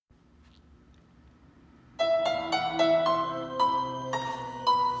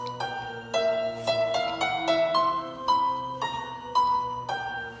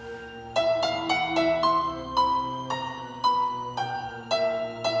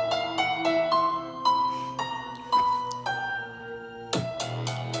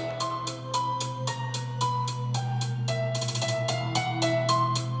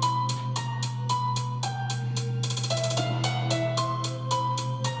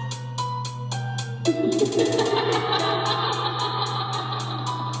Hey,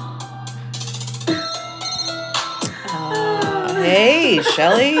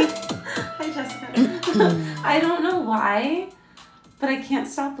 Shelly. Hi, Jessica. I don't know why, but I can't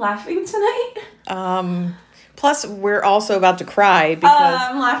stop laughing tonight. Plus, we're also about to cry because...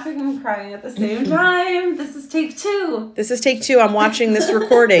 I'm laughing and crying at the same time. This is take 2. This is take 2. I'm watching this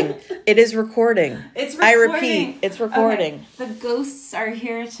recording. It is recording. It's recording. I repeat, it's recording. Okay. The ghosts are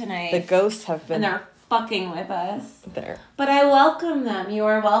here tonight. The ghosts have been... And they're fucking with us. There. But I welcome them. You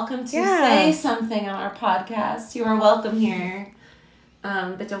are welcome to say something on our podcast. You are welcome here.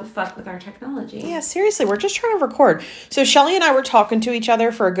 But don't fuck with our technology. Yeah, seriously, we're just trying to record. So Shelly and I were talking to each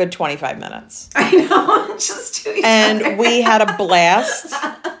other for a good 25 minutes. I know, just to each other. And we had a blast,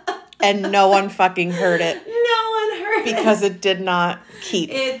 and no one fucking heard it. No one heard it. Because it did not keep.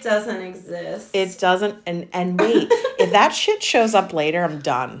 It doesn't exist. It doesn't, and wait, if that shit shows up later, I'm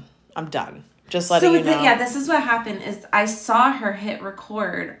done. Just letting you know. Yeah, this is what happened, is I saw her hit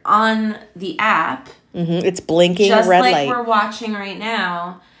record on the app. Mm-hmm. It's blinking just red like light. We're watching right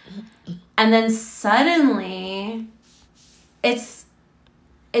now. And then suddenly it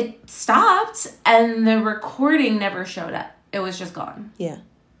stopped and the recording never showed up. It was just gone. Yeah.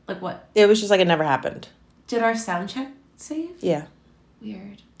 Like what? It was just like it never happened. Did our sound check save? Yeah.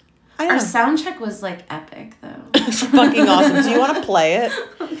 Weird. I know. Our sound check was like epic though. It's fucking awesome. Do you want to play it?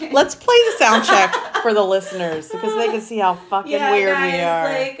 Okay. Let's play the sound check for the listeners because they can see how fucking weird guys, we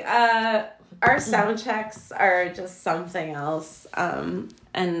are. Like, our sound checks are just something else.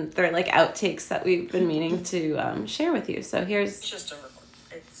 And they're like outtakes that we've been meaning to share with you. So here's... It's just a record.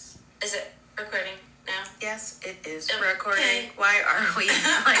 Is it recording now? Yes, it is Okay. recording. Why are we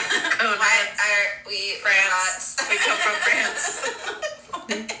like code Why heads? are we France? not? We come from France.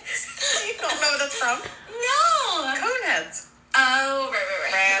 You don't know what it's from? No! Coneheads. Oh, right.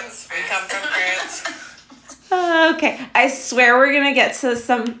 France. We come from France. Okay, I swear we're gonna get to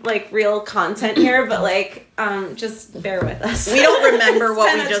some like real content here, but like, just bear with us. We don't remember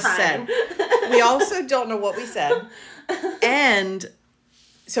what we Spend the just time. said. We also don't know what we said. And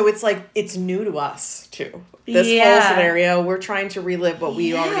so it's like, it's new to us too. This whole scenario, we're trying to relive what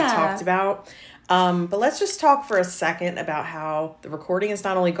we already talked about. But let's just talk for a second about how the recording is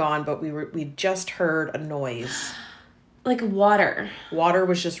not only gone, but we just heard a noise. Like water. Water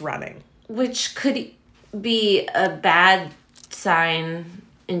was just running. Which could be a bad sign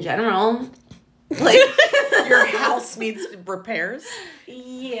in general. Like your house needs repairs.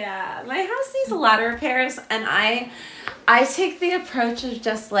 Yeah, my house needs a lot of repairs, and I take the approach of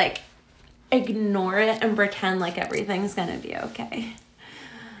just like ignore it and pretend like everything's gonna be okay.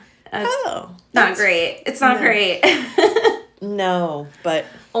 Not great. It's not great. No, but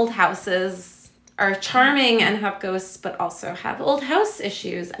old houses are charming and have ghosts, but also have old house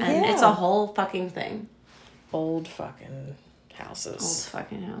issues, and it's a whole fucking thing. Old fucking houses. Old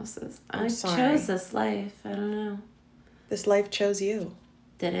fucking houses. I chose this life. I don't know. This life chose you.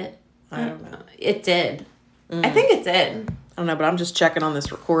 Did it? I don't know. It did. I think it did. I don't know, but I'm just checking on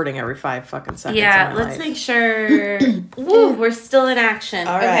this recording every 5 fucking seconds. Yeah, let's make sure. Woo, we're still in action.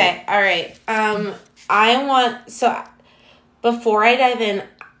 All right. Okay, all right. Before I dive in,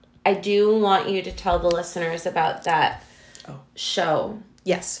 I do want you to tell the listeners about that show.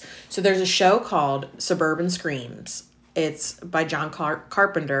 Yes. So there's a show called Suburban Screams. It's by John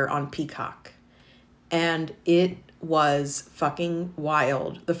Carpenter on Peacock. And it was fucking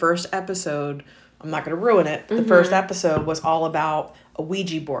wild. The first episode, I'm not going to ruin it. The first episode was all about a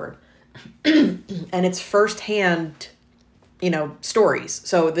Ouija board. And it's firsthand, stories.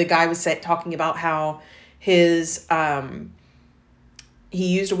 So the guy was talking about how his... he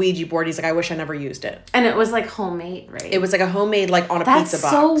used a Ouija board. He's like, I wish I never used it. And it was like homemade, right? It was like a homemade, like on a pizza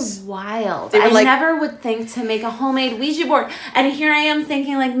box. That's so wild. I never would think to make a homemade Ouija board. And here I am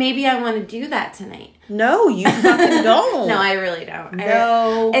thinking like, maybe I want to do that tonight. No, you fucking don't. No, I really don't.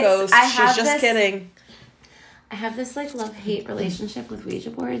 No, ghost. She's just kidding. I have this like love-hate relationship with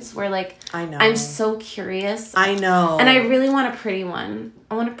Ouija boards where like I know. I'm so curious. I know. And I really want a pretty one.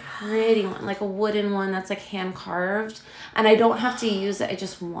 I want a pretty one, like a wooden one that's like hand carved. And I don't have to use it. I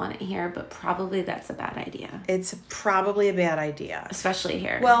just want it here, but probably that's a bad idea. It's probably a bad idea. Especially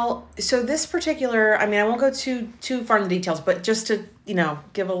here. Well, so this particular, I won't go too far in the details, but just to,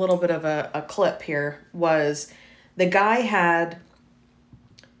 give a little bit of a clip here, was the guy had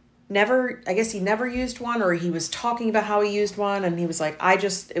never used one, or he was talking about how he used one, and he was like, I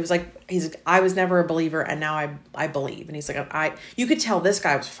was never a believer, and now I believe. And he's like, you could tell this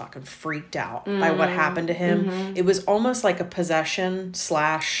guy was fucking freaked out by what happened to him. It was almost like a possession /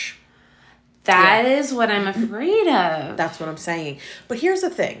 That is what I'm afraid of. That's what I'm saying. But here's the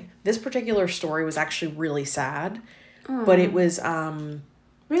thing. This particular story was actually really sad. But it was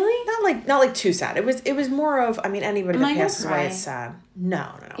Really? not like too sad. It was more of, I mean, anybody Am I that gonna passes away cry? is sad.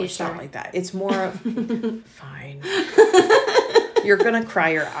 No. You It's sure? not like that. It's more of fine. You're gonna cry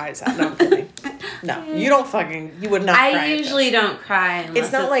your eyes out. No, I'm kidding. No, you would not cry. I usually don't cry unless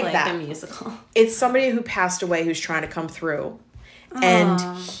It's not like like that. a musical. It's somebody who passed away who's trying to come through. And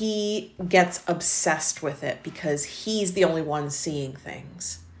he gets obsessed with it because he's the only one seeing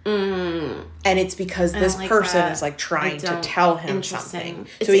things. And it's because this like person that. is like trying to don't. tell him Interesting. something.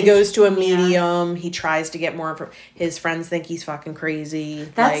 It's So he goes to a interesting, yeah. medium. He tries to get more. His friends think he's fucking crazy.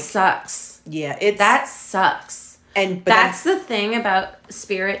 That sucks. Yeah, it's That sucks. but That's the thing about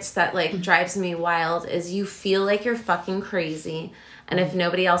spirits that like drives me wild is you feel like you're fucking crazy, and if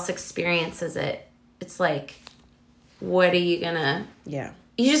nobody else experiences it, it's like, what are you gonna? yeah.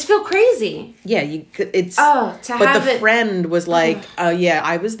 You just feel crazy. Yeah, it's but but the friend was like, "Oh yeah,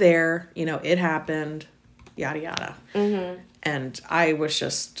 I was there. You know, it happened, yada yada." And I was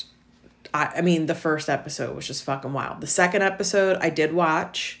just, I mean, the first episode was just fucking wild. The second episode I did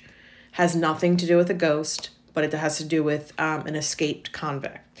watch has nothing to do with a ghost, but it has to do with an escaped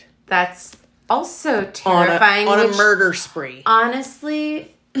convict That's also terrifying. on a which murder spree.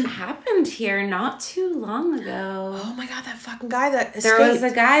 honestly happened here not too long ago. Oh my god, that fucking guy that escaped. There was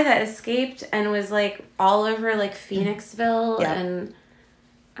a guy that escaped and was like all over like Phoenixville, Yeah. and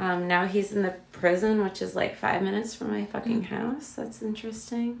now he's in the prison, which is like 5 minutes from my fucking house. That's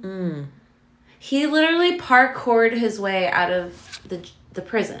interesting. He literally parkoured his way out of the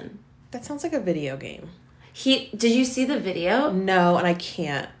prison. That sounds like a video game. Did you see the video? No, and I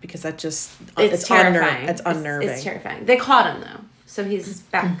can't because that just It's terrifying. It's unnerving. It's terrifying. They caught him though, so he's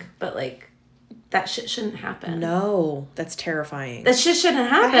back. But like, that shit shouldn't happen. No, that's terrifying. That shit shouldn't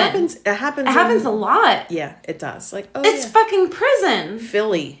happen. It happens. It happens a lot. Yeah, it does. Like, oh, It's yeah. fucking prison.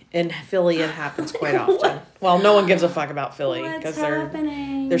 Philly. In Philly, it happens quite often. Well, no one gives a fuck about Philly What's because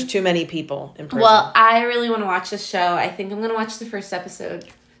happening? there's too many people in prison. Well, I really want to watch this show. I think I'm going to watch the first episode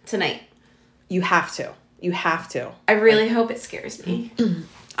tonight. you have to. You have to. I really hope it scares me.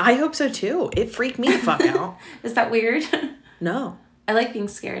 I hope so too. It freaked me the fuck out. Is that weird? No. I like being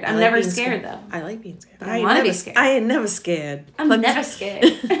scared. I'm I like never being scared though. I like being scared. I wanna be scared. I ain't never scared. I'm never scared.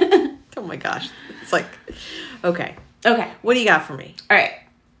 Oh my gosh. It's like, okay. Okay. What do you got for me? All right.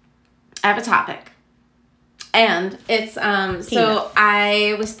 I have a topic. And it's so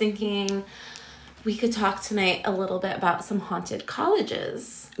I was thinking we could talk tonight a little bit about some haunted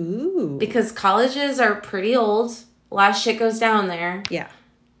colleges. Ooh. Because colleges are pretty old. A lot of shit goes down there. Yeah.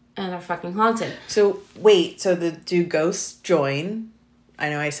 And they're fucking haunted. So, wait. So, do ghosts join? I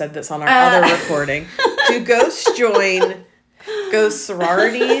know I said this on our other recording. Do ghosts join ghost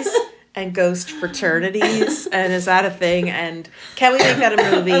sororities and ghost fraternities? And is that a thing? And can we make that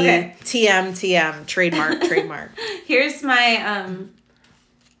a movie? Okay. TM, trademark. Here's my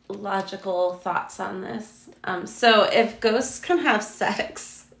logical thoughts on this. So if ghosts can have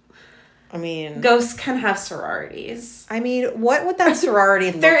sex, I mean, ghosts can have sororities. what would that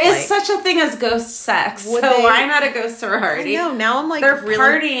sorority look There like? is such a thing as ghost sex. Would so they- why not a ghost sorority? I know. Now I'm like, They're really.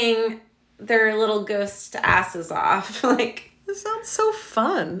 partying their little ghost asses off. Like, This sounds so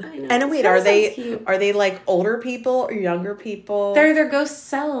fun. I know, And it wait, sounds are cute. they like older people or younger people? they're their ghost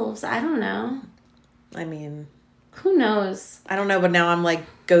selves. I don't know. I mean, Who knows? I don't know, but now I'm like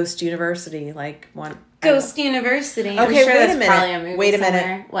Ghost University, like one. Ghost University. I'm Okay, sure wait that's a probably a minute. movie Wait a somewhere.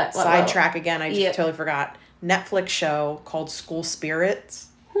 minute. What? Sidetrack again. I just Yep. totally forgot. Netflix show called School Spirits.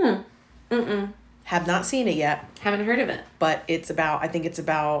 Have not seen it yet, Haven't heard of it. but I think it's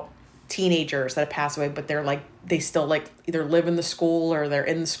about teenagers that have passed away, but they're like, they still like either live in the school or they're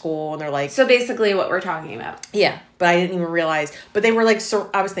in the school and they're like, So basically what we're talking about. yeah, but I didn't even realize, but they were like,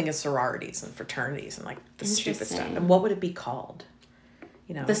 I was thinking sororities and fraternities and like the stupid stuff. Interesting. And what would it be called?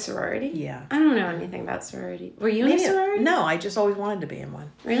 You know? The sorority? Yeah. I don't know anything about sorority. Were you in a sorority? No, I just always wanted to be in one.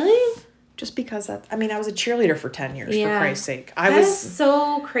 Really? Just because I was a cheerleader for 10 years, Yeah. for Christ's sake. That is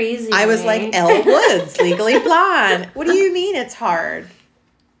so crazy. I was to like me. Elle Woods, Legally Blonde. What do you mean it's hard?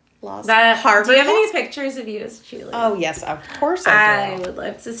 Harvard. Do you have Law any School? pictures of you as a cheerleader? Oh, yes, of course I I do. would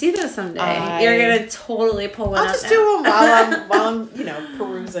love to see those someday. I- You're going to totally pull one I'll up just now. do them while I'm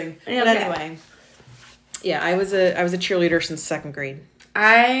perusing. But Okay. anyway. Yeah, I was a cheerleader since second grade.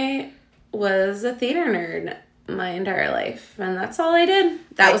 I was a theater nerd my entire life, and that's all I did.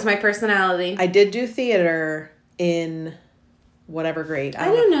 That was my personality. I did do theater in whatever grade. I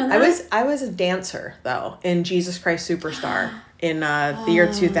didn't know that. I was a dancer though in Jesus Christ Superstar in the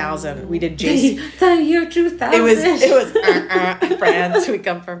year 2000. We did JC. The year 2000. It was France. We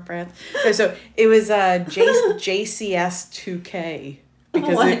come from France. No, so it was JCS 2K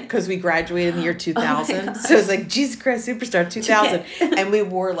because we graduated in the year 2000. Oh, so it was like Jesus Christ Superstar 2000, and we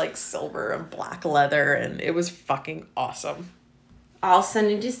wore like silver and black leather, and it was fucking awesome. I'll send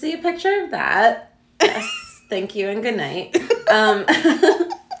you to see a picture of that. Yes, thank you and good night.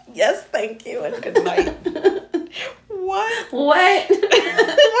 Yes, thank you and good night. What? What?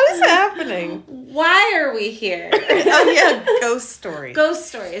 What is happening? Why are we here? Oh yeah, ghost story. Ghost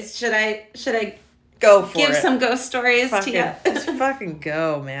stories. Should I Go for give it. some ghost stories Fucking, to you? just fucking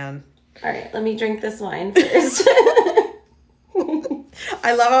go, man. All right, let me drink this wine first.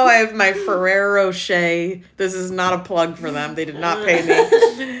 I love how I have my Ferrero Rocher. This is not a plug for them. They did not pay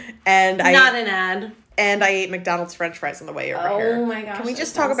me. And Not an ad. And I ate McDonald's French fries on the way over here. Oh my gosh. Can we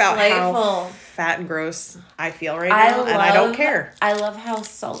just that talk about delightful. how fat and gross I feel right now? And I don't care. I love how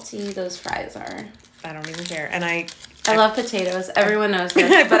salty those fries are. I don't even care. And I love potatoes. Everyone knows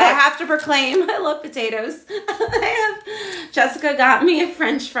this. But I have to proclaim I love potatoes. Jessica got me a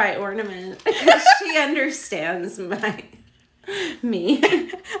French fry ornament because she understands me.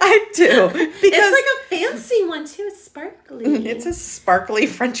 I do. Because It's like a fancy one too. It's sparkly. it's a sparkly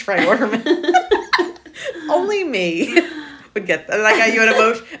French fry ornament. Only me would get that. And I got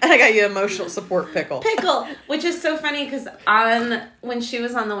you an emotional support pickle. Which is so funny because when she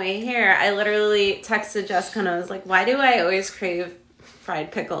was on the way here, I literally texted Jessica and I was like, why do I always crave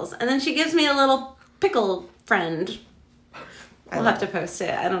fried pickles? And then she gives me a little pickle friend. We'll have to post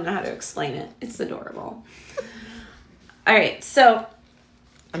it. I don't know how to explain it. It's adorable. All right, so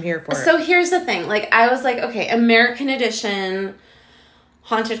I'm here for it. So here's the thing. Like, I was like, okay, American edition,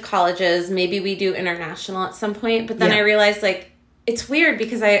 haunted colleges. Maybe we do international at some point. But then I realized, like, it's weird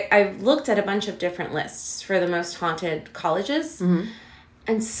because I looked at a bunch of different lists for the most haunted colleges. Mm-hmm.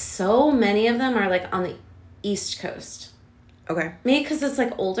 And so many of them are, like, on the East Coast. Okay. Maybe because it's,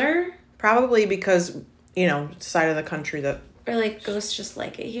 like, older. Probably because, side of the country that... Or, like, ghosts just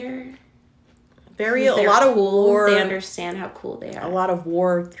like it here. A lot of war. They understand how cool they are. A lot of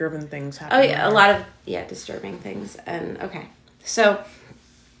war-driven things happen. Oh, yeah. A lot of, disturbing things. And, okay. So...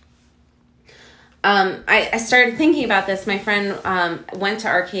 I started thinking about this. My friend went to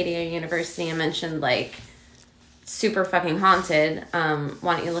Arcadia University and mentioned, like, super fucking haunted.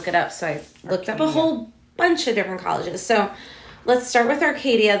 Why don't you look it up? So I looked up a whole bunch of different colleges. So let's start with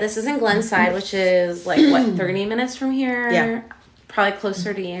Arcadia. This is in Glenside, which is, like, 30 minutes from here? Yeah. Probably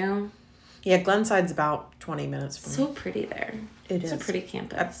closer to you. Yeah, Glenside's about 20 minutes from So pretty there. It's a pretty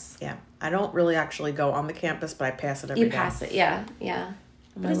campus. Yeah. I don't really actually go on the campus, but I pass it every day. You pass it, yeah.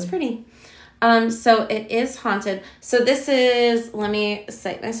 But it's pretty. So it is haunted. So this is, let me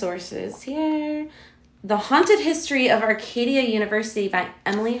cite my sources here. The Haunted History of Arcadia University by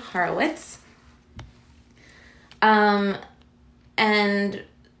Emily Horowitz. And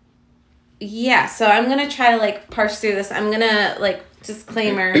yeah, so I'm going to try to, like, parse through this. I'm going to, like,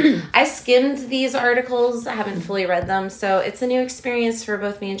 disclaimer. I skimmed these articles. I haven't fully read them. So it's a new experience for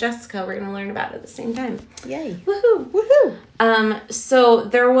both me and Jessica. We're going to learn about it at the same time. Yay. Woohoo. Woohoo. So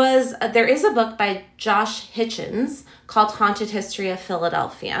there is a book by Josh Hitchens called Haunted History of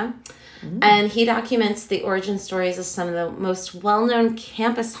Philadelphia. And he documents the origin stories of some of the most well-known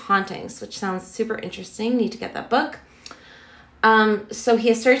campus hauntings, which sounds super interesting. Need to get that book. So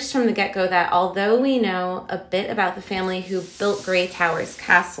he asserts from the get-go that although we know a bit about the family who built Grey Towers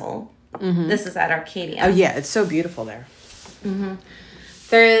Castle, this is at Arcadia. Oh, yeah. It's so beautiful there. Mm-hmm.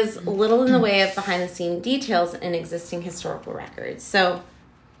 There is little in the way of behind-the-scene details in existing historical records. So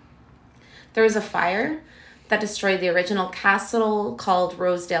there was a fire that destroyed the original castle called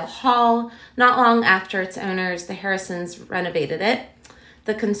Rosedale Hall. Not long after its owners, the Harrisons, renovated it.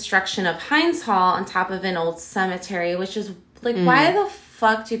 The construction of Hines Hall on top of an old cemetery, which is like, why the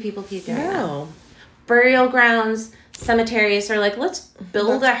fuck do people keep doing that? Burial grounds, cemeteries are like, let's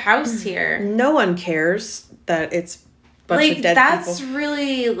build a house here. No one cares that it's a bunch of dead people. That's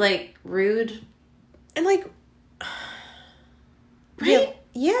really, like, rude. And, like... Right?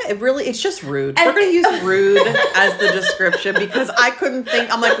 Yeah, it's just rude. We're going to use rude as the description because I couldn't think.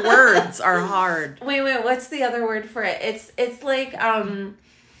 I'm like, words are hard. Wait, what's the other word for it? It's like,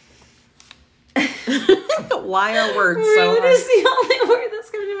 Why are words rude so hard? is the only word that's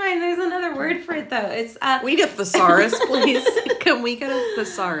coming to mind. There's another word for it, though. It's, we get thesaurus, please. Can we get a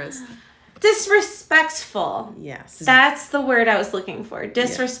thesaurus? Disrespectful. Yes. That's the word I was looking for.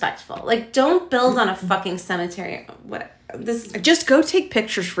 Disrespectful. Yeah. Like, don't build on a fucking cemetery. What? Just go take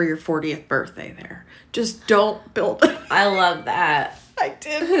pictures for your 40th birthday there. Just don't build. I love that. I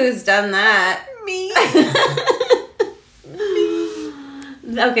did. Who's done that? Me. Me.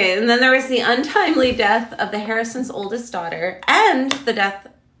 Okay, and then there was the untimely death of the Harrisons' oldest daughter and the death,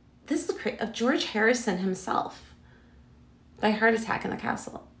 this is crazy, of George Harrison himself by heart attack in the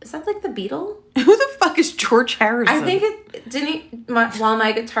castle. Is that like the Beatle? Who the fuck is George Harrison? I think it, didn't he, While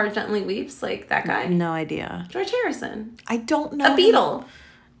My Guitar Gently Weeps, like that guy? No idea. George Harrison. I don't know. A Beatle.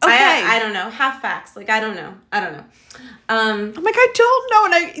 Okay. I don't know. Half facts. Like, I don't know. I'm like, I don't know.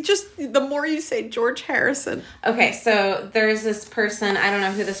 And I just, the more you say George Harrison. Okay, so there's this person, I don't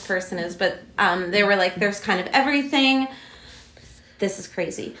know who this person is, but they were like, there's kind of everything. This is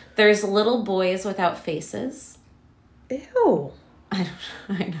crazy. There's little boys without faces. Ew. I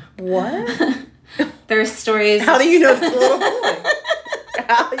know. What? There's stories. How do you know it's a little boy?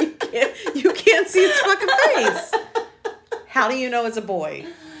 How you can't see its fucking face. How do you know it's a boy?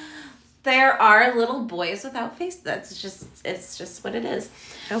 There are little boys without faces. It's just what it is.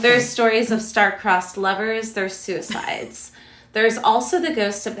 Okay. There's stories of star-crossed lovers. There's suicides. There's also the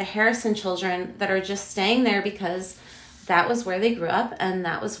ghosts of the Harrison children that are just staying there because that was where they grew up and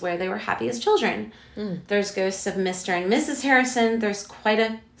that was where they were happy as children. There's ghosts of Mr. and Mrs. Harrison. There's quite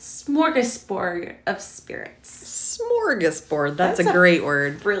a smorgasbord of spirits. Smorgasbord. That's a great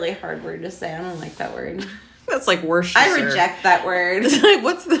word. Really hard word to say. I don't like that word. That's like Worcestershire. I reject that word.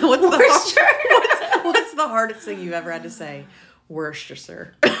 what's the hardest thing you've ever had to say?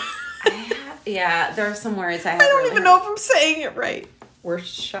 Worcestershire. Yeah, there are some words I don't even know if I'm saying it right.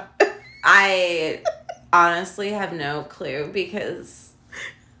 Worcestershire. I honestly have no clue because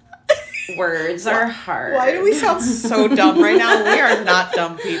words are hard. Why do we sound so dumb right now? We are not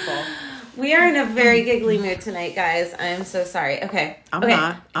dumb people. We are in a very giggly mood tonight, guys. I'm so sorry. Okay. I'm okay.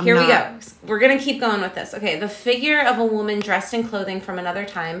 not. Here we go. We're going to keep going with this. Okay. The figure of a woman dressed in clothing from another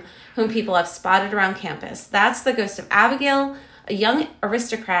time whom people have spotted around campus. That's the ghost of Abigail, a young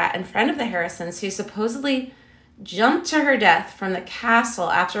aristocrat and friend of the Harrisons who supposedly jumped to her death from the castle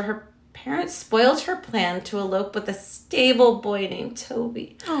after her parents spoiled her plan to elope with a stable boy named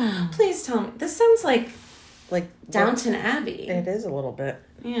Toby. Oh. Please tell me. This sounds like Downton Abbey. It is a little bit.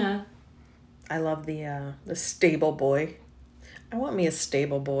 Yeah. I love the stable boy. I want me a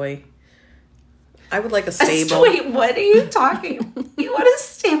stable boy. I would like a stable. Wait, what are you talking? You want a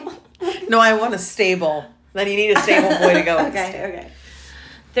stable? No, I want a stable. Then you need a stable boy to go. Okay.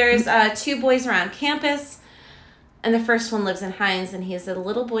 There's 2 boys around campus, and the first one lives in Hines, and he's a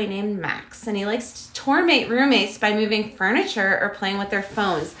little boy named Max, and he likes to torment roommates by moving furniture or playing with their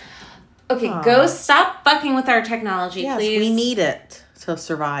phones. Okay, Go stop fucking with our technology, yes, please. We need it to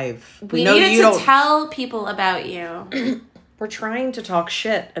survive. We need it to tell people about you. We're trying to talk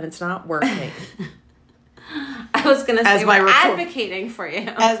shit, and it's not working. I was going to say we're advocating for you.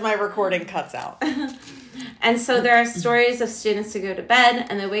 As my recording cuts out. And so there are stories of students who go to bed,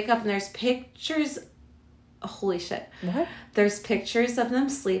 and they wake up, and there's pictures. Oh, holy shit. What? There's pictures of them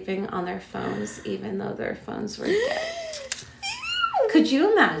sleeping on their phones, even though their phones were dead. Could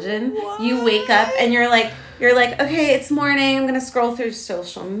you imagine? What? You wake up and you're like, okay, it's morning. I'm going to scroll through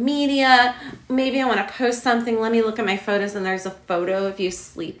social media. Maybe I want to post something. Let me look at my photos. And there's a photo of you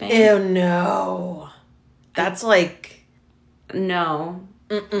sleeping. Ew, no. That's like... No.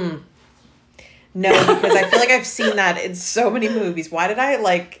 Mm-mm. No, because I feel like I've seen that in so many movies. Why did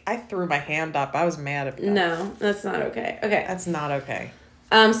I threw my hand up. I was mad at that. No, that's not okay. Okay. That's not okay.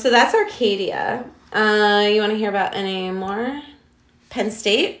 So that's Arcadia. You want to hear about any more? Penn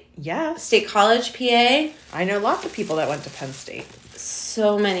State? Yes. State College, PA. I know lots of people that went to Penn State.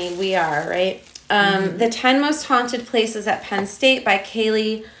 So many. We are, right? The 10 Most Haunted Places at Penn State by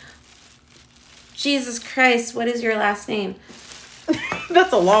Kaylee. Jesus Christ, what is your last name?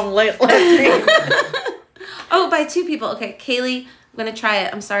 That's a long last name. Oh, by 2 people. Okay, Kaylee. I'm going to try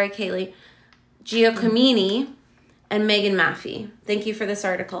it. I'm sorry, Kaylee. Giacomini and Megan Maffey. Thank you for this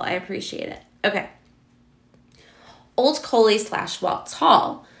article. I appreciate it. Okay. Old Coley / Waltz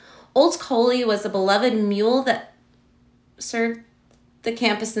Hall. Old Coley was a beloved mule that served the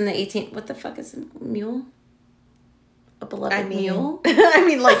campus in the 18th... What the fuck is a mule? A beloved mule? I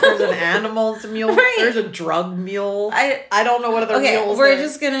mean, like, there's an animal's mule. Right. There's a drug mule. I don't know what other mules we're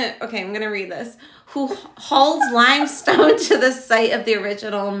just gonna... Okay, I'm going to read this. Who hauled limestone to the site of the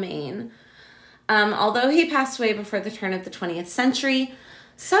original main. Although he passed away before the turn of the 20th century...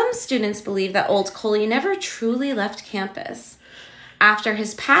 Some students believe that Old Coley never truly left campus. After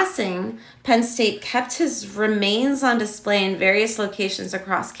his passing, Penn State kept his remains on display in various locations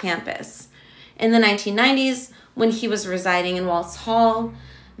across campus. In the 1990s, when he was residing in Waltz Hall,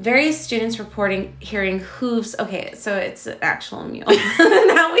 various students reporting hearing hooves. Okay, so it's an actual mule.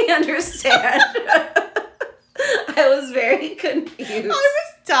 Now we understand. I was very confused.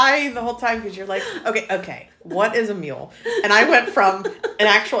 dying the whole time because you're like, okay, what is a mule? And I went from an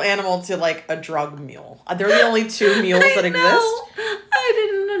actual animal to like a drug mule. They're the only two mules that exist. I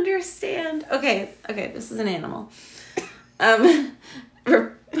didn't understand. Okay, this is an animal.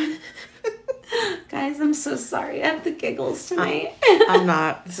 Guys, I'm so sorry. I have the giggles tonight. I'm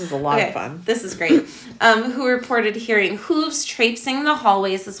not. This is a lot of fun. This is great. Who reported hearing hooves traipsing the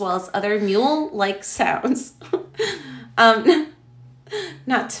hallways as well as other mule-like sounds.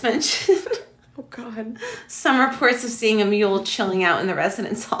 Not to mention... Oh, God. Some reports of seeing a mule chilling out in the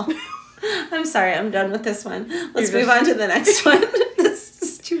residence hall. I'm sorry, I'm done with this one. Let's move on to the next one. This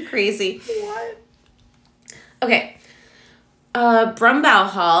is too crazy. What? Okay. Brumbow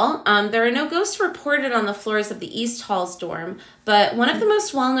Hall. There are no ghosts reported on the floors of the East Hall's dorm, but one of the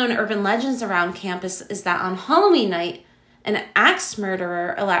most well-known urban legends around campus is that on Halloween night, an axe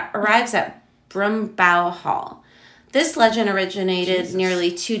murderer arrives at Brumbow Hall. This legend originated nearly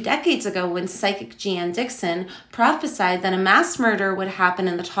 2 decades ago when psychic Jeanne Dixon prophesied that a mass murder would happen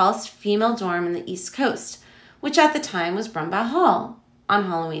in the tallest female dorm in the East Coast, which at the time was Brumbow Hall on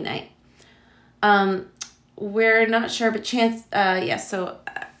Halloween night. We're not sure, but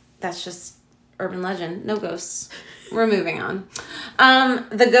that's just urban legend. No ghosts. We're moving on.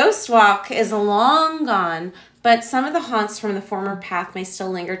 The ghost walk is long gone, but some of the haunts from the former path may still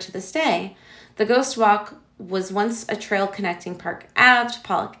linger to this day. The ghost walk was once a trail connecting Park Ave to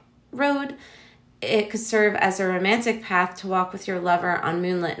Pollock Road. It could serve as a romantic path to walk with your lover on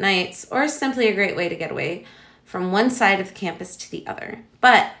moonlit nights, or simply a great way to get away from one side of the campus to the other.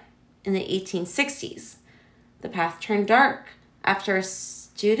 But in the 1860s, the path turned dark after a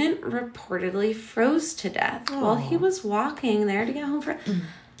student reportedly froze to death while he was walking there to get home from...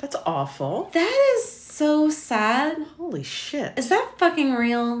 That's awful. That is so sad. Holy shit. Is that fucking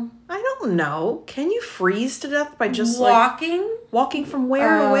real? I don't know. Can you freeze to death by just walking? Walking from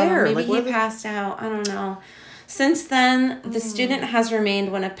where to where? Maybe he passed out. I don't know. Since then, the student has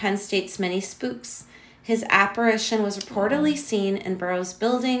remained one of Penn State's many spooks. His apparition was reportedly seen in Burroughs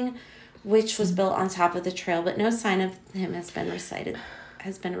Building, which was built on top of the trail, but no sign of him has been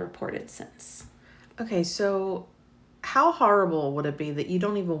reported since. Okay, so how horrible would it be that you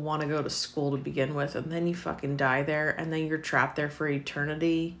don't even want to go to school to begin with, and then you fucking die there, and then you're trapped there for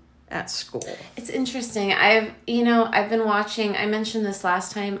eternity at school? It's interesting. I've been watching, I mentioned this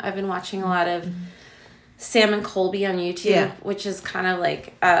last time, I've been watching a lot of Sam and Colby on YouTube, which is kind of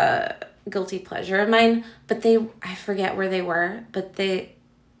like a guilty pleasure of mine, but I forget where they were, but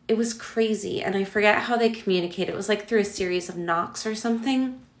it was crazy, and I forget how they communicate. It was like through a series of knocks or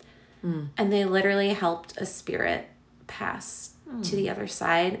something, and they literally helped a spirit pass to the other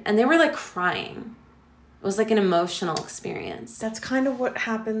side, and they were like crying. It was like an emotional experience. That's kind of what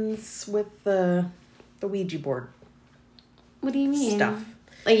happens with the Ouija board. What do you mean? Stuff.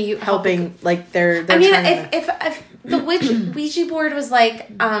 Like you helping, like they're I mean, trying if the Ouija board was like,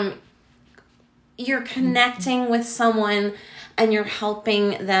 you're connecting with someone and you're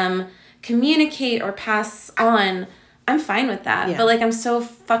helping them communicate or pass on, I'm fine with that. Yeah. But like, I'm so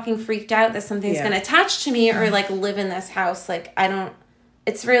fucking freaked out that something's going to attach to me or like live in this house. Like, I don't,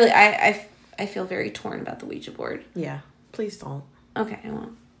 it's really, I feel very torn about the Ouija board. Yeah. Please don't. Okay, I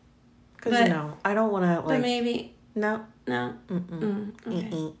won't. Because, I don't want to like. But maybe. No. No.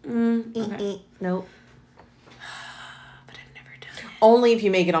 Okay. Okay. Nope. But I've never done it. Only if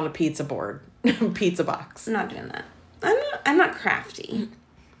you make it on a pizza board. Pizza box. I'm not doing that. I'm not crafty.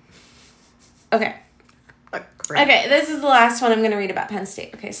 Okay. Okay, this is the last one I'm going to read about Penn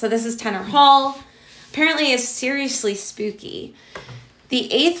State. Okay, so this is Tenor Hall. Apparently is seriously spooky. The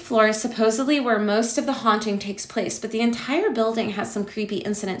 8th floor is supposedly where most of the haunting takes place, but the entire building has some creepy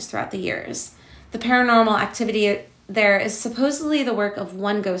incidents throughout the years. The paranormal activity there is supposedly the work of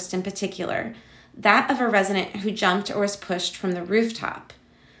one ghost in particular, that of a resident who jumped or was pushed from the rooftop.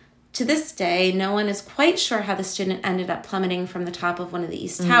 To this day, no one is quite sure how the student ended up plummeting from the top of one of the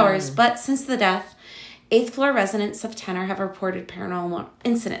East Towers, but since the death, 8th floor residents of Tenor have reported paranormal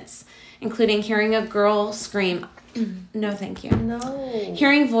incidents, including hearing a girl scream, no thank you, no,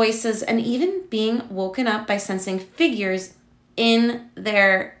 hearing voices, and even being woken up by sensing figures in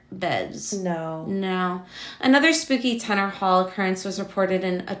their beds. No. Another spooky Tenor Hall occurrence was reported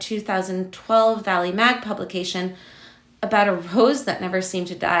in a 2012 Valley Mag publication about a rose that never seemed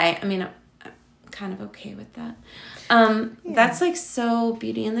to die. I mean, I'm kind of okay with that. That's like so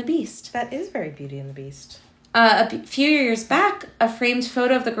Beauty and the Beast. That is very Beauty and the Beast. A few years back, a framed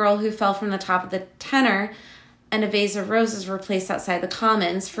photo of the girl who fell from the top of the Tenor and a vase of roses were placed outside the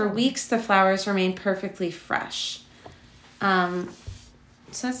Commons. For weeks, the flowers remained perfectly fresh. So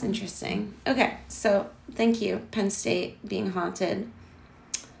that's interesting. Okay, so thank you, Penn State being haunted.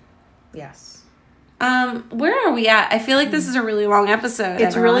 Yes. Where are we at? I feel like this is a really long episode.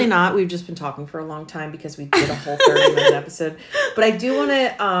 It's everyone. really not. We've just been talking for a long time because we did a whole 30-minute episode. But I do want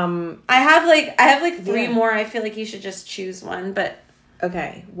to... I have like 3 Yeah. more. I feel like you should just choose one, but...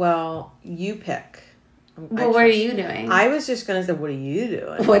 Okay, well, you pick. Well, what are you doing? I was just going to say, what are you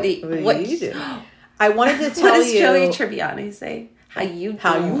doing? What are you doing? I wanted to tell what does you... Joey Tribbiani say? How you doing?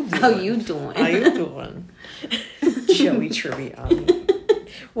 How you How you doing? How you doing? Joey Tribbiani.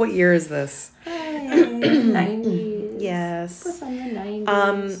 What year is this? 90s. Yes. What's on the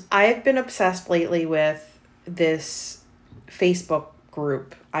 90s? I've been obsessed lately with this Facebook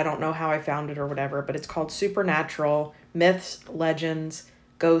group. I don't know how I found it or whatever, but it's called Supernatural Myths, Legends,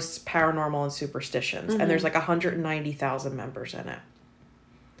 Ghosts, Paranormal, and Superstitions. And there's like 190,000 members in it.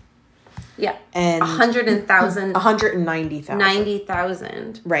 Yeah. And 100,000. 190,000.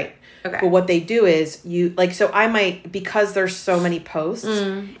 90,000. Right. Okay. But what they do is so I might, because there's so many posts,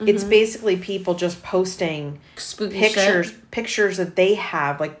 it's basically people just posting Spooky pictures that they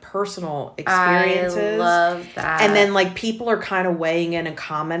have, like personal experiences. I love that. And then like people are kind of weighing in and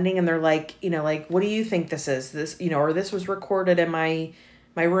commenting, and they're like, like, what do you think this is? This, or this was recorded in my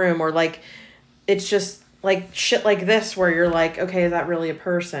room, or like, it's just like shit like this where you're like, okay, is that really a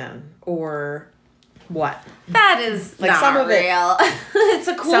person or what? That is like not some of real. It's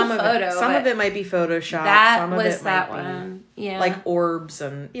a cool photo. Some of it might be photoshopped. That some of was it that might one. Yeah. be like orbs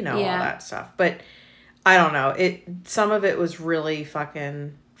and all that stuff. But I don't know. Some of it was really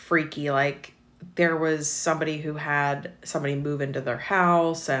fucking freaky. Like there was somebody who had somebody move into their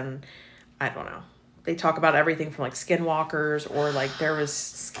house, and I don't know. They talk about everything from like skinwalkers, or like there was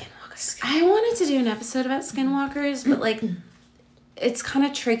skinwalkers. I wanted to do an episode about skinwalkers, but like it's kind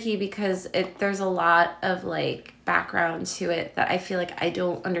of tricky because there's a lot of like background to it that I feel like I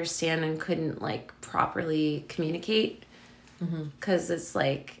don't understand and couldn't like properly communicate because it's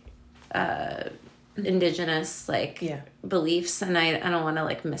like indigenous like beliefs, and I don't want to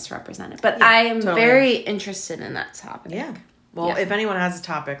like misrepresent it, but I am totally very interested in that topic. Yeah. Well, if anyone has a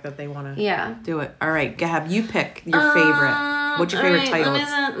topic that they want to do it. All right, Gab, you pick your favorite. What's your favorite title?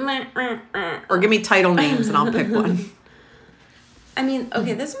 Or give me title names and I'll pick one. I mean,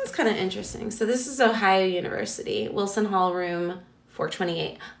 okay, this one's kind of interesting. So this is Ohio University, Wilson Hall room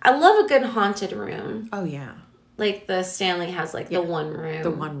 428. I love a good haunted room. Oh, yeah. Like the Stanley has like the one room.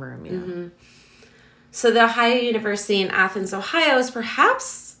 The one room, yeah. Mm-hmm. So the Ohio University in Athens, Ohio is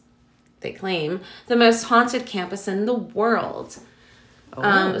perhaps, they claim, the most haunted campus in the world.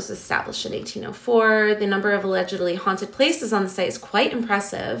 Oh. It was established in 1804. The number of allegedly haunted places on the site is quite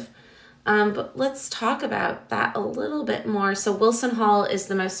impressive. But let's talk about that a little bit more. So Wilson Hall is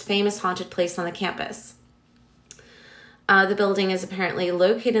the most famous haunted place on the campus. The building is apparently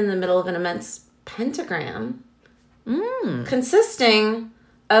located in the middle of an immense pentagram consisting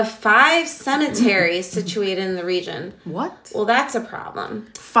of 5 cemeteries situated in the region. What? Well, that's a problem.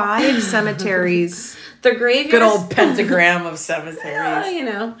 5 cemeteries. The graveyards. Good old pentagram of cemeteries.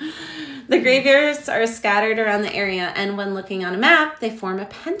 The graveyards are scattered around the area, and when looking on a map, they form a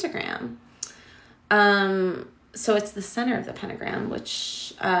pentagram. So it's the center of the pentagram,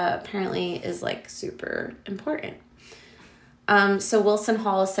 which apparently is like super important. So Wilson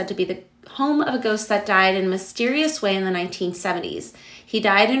Hall is said to be the home of a ghost that died in a mysterious way in the 1970s. He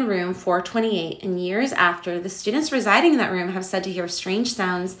died in room 428, and years after, the students residing in that room have said to hear strange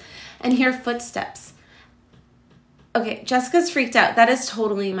sounds and hear footsteps. Okay, Jessica's freaked out. That is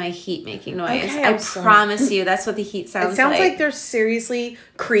totally my heat making noise. Okay, I promise you, that's what the heat sounds like. It sounds like there's seriously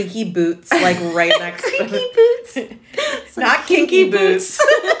creaky boots, like right next to creaky boots. Not kinky boots.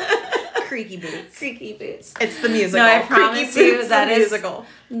 Creaky boots. Creaky boots. It's the musical. No, I promise you that is musical.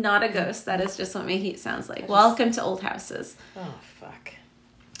 Not a ghost. That is just what my heat sounds like. Welcome to old houses. Oh, fuck.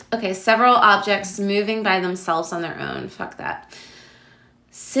 Okay, several objects moving by themselves on their own. Fuck that.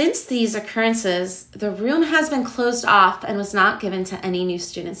 Since these occurrences, the room has been closed off and was not given to any new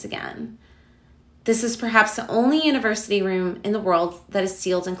students again. This is perhaps the only university room in the world that is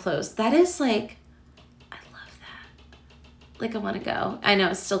sealed and closed. That is like, I love that. Like I want to go. I know,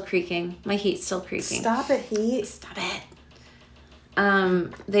 it's still creaking. My heat's still creaking. Stop it, heat. Stop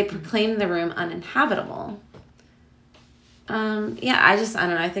it. They proclaimed the room uninhabitable. I don't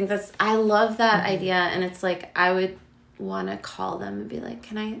know. I think I love that idea. And it's like, I would want to call them and be like,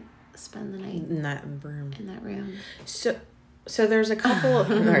 can I spend the night in that room? So there's a couple of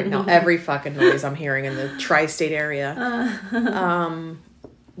right now, every fucking noise I'm hearing in the tri-state area.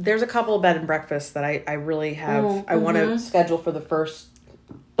 There's a couple of bed and breakfasts that I really have. I want to schedule for the first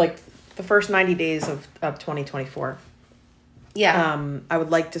 90 days of 2024. Yeah. I would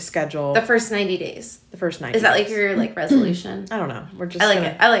like to schedule The first 90 days. the first night. Is that like your like resolution? I don't know. We're just. I like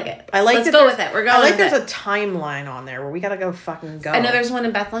it. I like it. Let's that go with it. We're going. I like with there's it. a timeline on there where we gotta go fucking go. I know there's one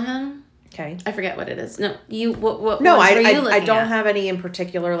in Bethlehem. Okay. I forget what it is. No, you. What? No, ones were you I looking don't at? have any in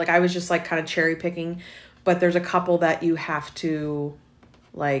particular. Like I was just like kind of cherry picking, but there's a couple that you have to,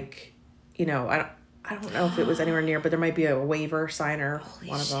 like, you know, I don't know if it was anywhere near, but there might be a waiver sign or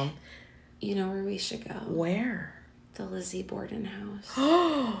one of them. You know where we should go? Where? The Lizzie Borden house.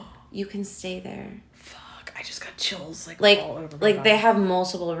 You can stay there. Fuck! I just got chills like all over my like body. they have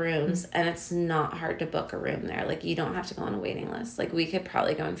multiple rooms, and it's not hard to book a room there. Like you don't have to go on a waiting list. Like we could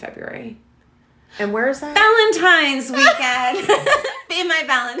probably go in February. And where is that? Valentine's weekend. Be my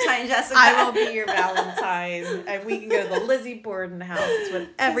Valentine, Jessica. I will be your Valentine, and we can go to the Lizzie Borden house. It's with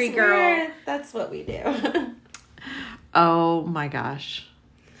every girl. That's what we do. Oh my gosh!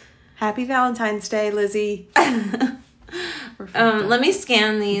 Happy Valentine's Day, Lizzie. Let me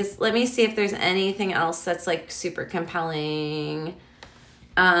scan these. Let me see if there's anything else that's like super compelling.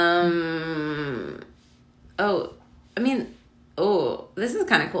 This is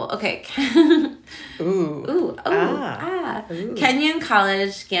kind of cool. Okay. Ooh. Ooh. Kenyon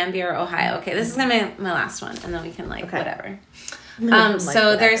College, Gambier, Ohio. Okay, this is gonna be my last one, and then we can whatever.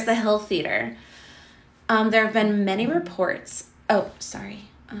 So there's the Hill Theater. There have been many reports. Oh, sorry.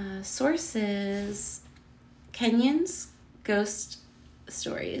 Sources. Kenyon's Ghost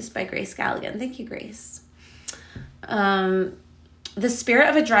Stories by Grace Galligan. Thank you, Grace. The spirit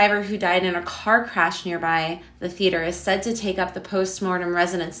of a driver who died in a car crash nearby the theater is said to take up the post-mortem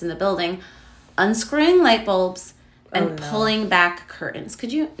residence in the building, unscrewing light bulbs and pulling back curtains.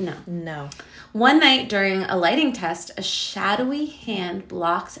 Could you? No. One night during a lighting test, a shadowy hand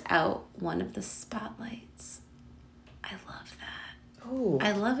blocked out one of the spotlights. I love that. Oh.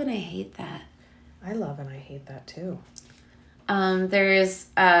 I love and I hate that. I love and I hate that too. There's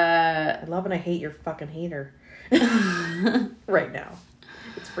I love and I hate your fucking hater. Right now.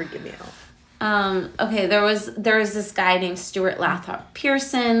 It's freaking me out. Okay, there was this guy named Stuart Lathrop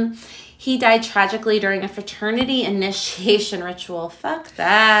Pearson. He died tragically during a fraternity initiation ritual. Fuck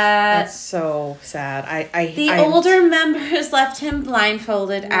that. That's so sad. Older members left him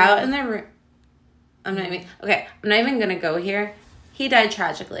blindfolded out in the room. I'm not even gonna go here. He died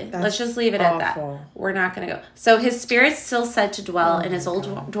tragically. Let's just leave it at that. We're not going to go. So his spirit's still said to dwell in his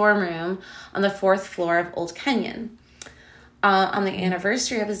old dorm room on the 4th floor of Old Kenyon. On the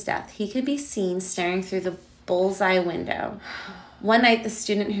anniversary of his death, he could be seen staring through the bullseye window. One night, the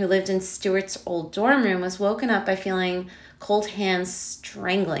student who lived in Stuart's old dorm room was woken up by feeling cold hands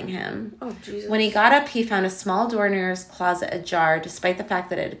strangling him. Oh, Jesus. When he got up, he found a small door near his closet ajar, despite the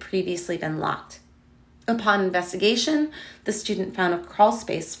fact that it had previously been locked. Upon investigation, the student found a crawl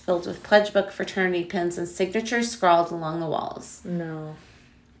space filled with pledge book, fraternity pins, and signatures scrawled along the walls. No.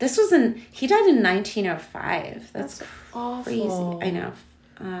 He died in 1905. That's awful. Crazy. I know.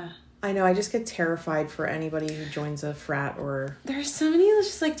 I know. I just get terrified for anybody who joins a frat or... There's so many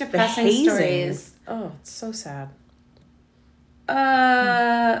just depressing stories. Oh, it's so sad.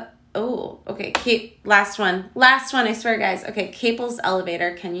 Okay. Last one, I swear, guys. Okay, Capel's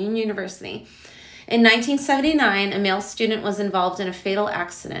Elevator, Kenyon University. In 1979, a male student was involved in a fatal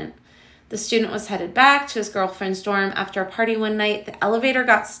accident. The student was headed back to his girlfriend's dorm after a party one night. The elevator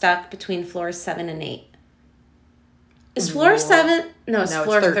got stuck between floors 7 and 8. Is floor 7? No, it's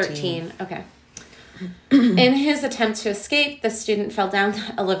floor 13. Okay. In his attempt to escape, the student fell down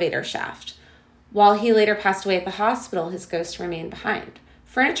the elevator shaft. While he later passed away at the hospital, his ghost remained behind.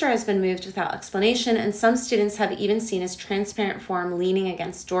 Furniture has been moved without explanation, and some students have even seen his transparent form leaning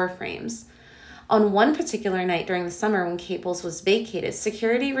against door frames. On one particular night during the summer when Capel's was vacated,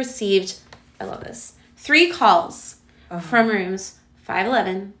 security received, I love this, 3 calls from rooms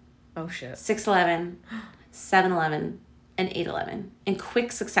 511, 611, 711, and 811 in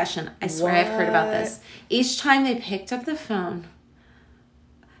quick succession. I swear I've heard about this. Each time they picked up the phone,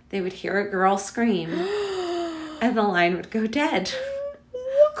 they would hear a girl scream and the line would go dead.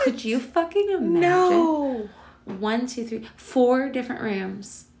 Could you fucking imagine? No. 1, 2, 3, 4 different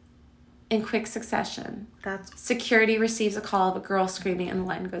rooms. In quick succession. Security receives a call of a girl screaming and the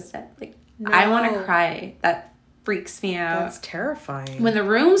line goes dead. No. I want to cry. That freaks me out. That's terrifying. When the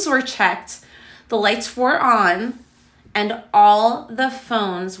rooms were checked, the lights were on and all the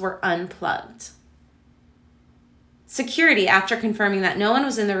phones were unplugged. Security, after confirming that no one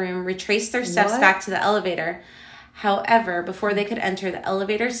was in the room, retraced their steps back to the elevator. However, before they could enter, the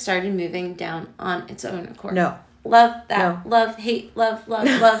elevator started moving down on its own accord. No. Love that. No. Love, hate, love,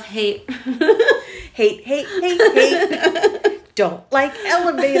 hate. hate. Don't like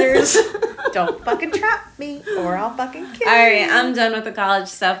elevators. Don't fucking trap me or I'll fucking kill All right, you. I'm done with the college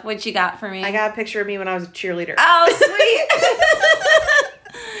stuff. What you got for me? I got a picture of me when I was a cheerleader. Oh, sweet.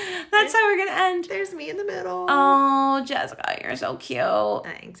 That's how we're going to end. There's me in the middle. Oh, Jessica, you're so cute.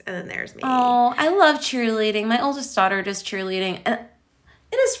 Thanks. And then there's me. Oh, I love cheerleading. My oldest daughter does cheerleading, and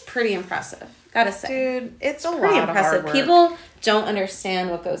it is pretty impressive, gotta say. Dude, it's a Pretty lot of hard impressive. work. People don't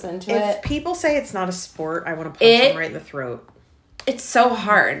understand what goes into If it. people say it's not a sport, I want to punch them right in the throat. It's so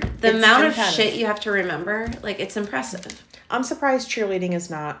hard. The It's amount of competitive. shit you have to remember, like, it's impressive. I'm surprised cheerleading is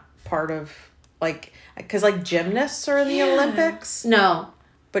not part of, like, because, like, gymnasts are in the Olympics. No.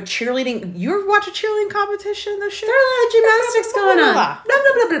 But cheerleading, you ever watch a cheerleading competition this shit? There are a lot of gymnastics going on. Blah, Blah,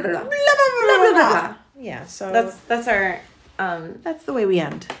 blah, blah, blah, blah. Blah, blah, blah, blah. Yeah, so That's our, that's the way we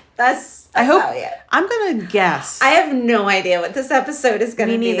end. that's I hope, how we end. I'm going to guess. I have no idea what this episode is going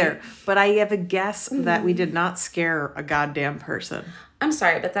to Me be. neither. But I have a guess that we did not scare a goddamn person. I'm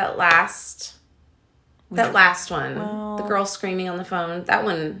sorry, but that last one, Well- the girl screaming on the phone, that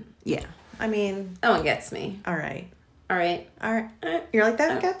one Yeah. I mean, that one gets me. all right. All right. All right. You're like,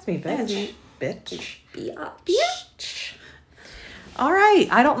 that gets me, That gets bitch. me. Bitch. Bitch. All right.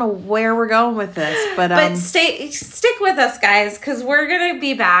 I don't know where we're going with this, but But stick with us, guys, because we're gonna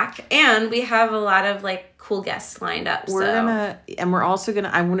be back, and we have a lot of like cool guests lined up. we're also gonna.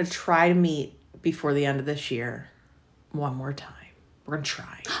 I want to try to meet before the end of this year, one more time. We're gonna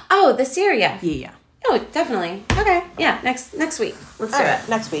try. Oh, this year, yeah. Yeah. Oh, definitely. Okay. Yeah. Next week. Let's do it.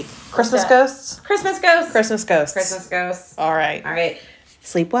 Next week. Christmas it. ghosts. Christmas ghosts. Christmas ghosts. Christmas ghosts. All right. All right.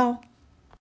 Sleep well.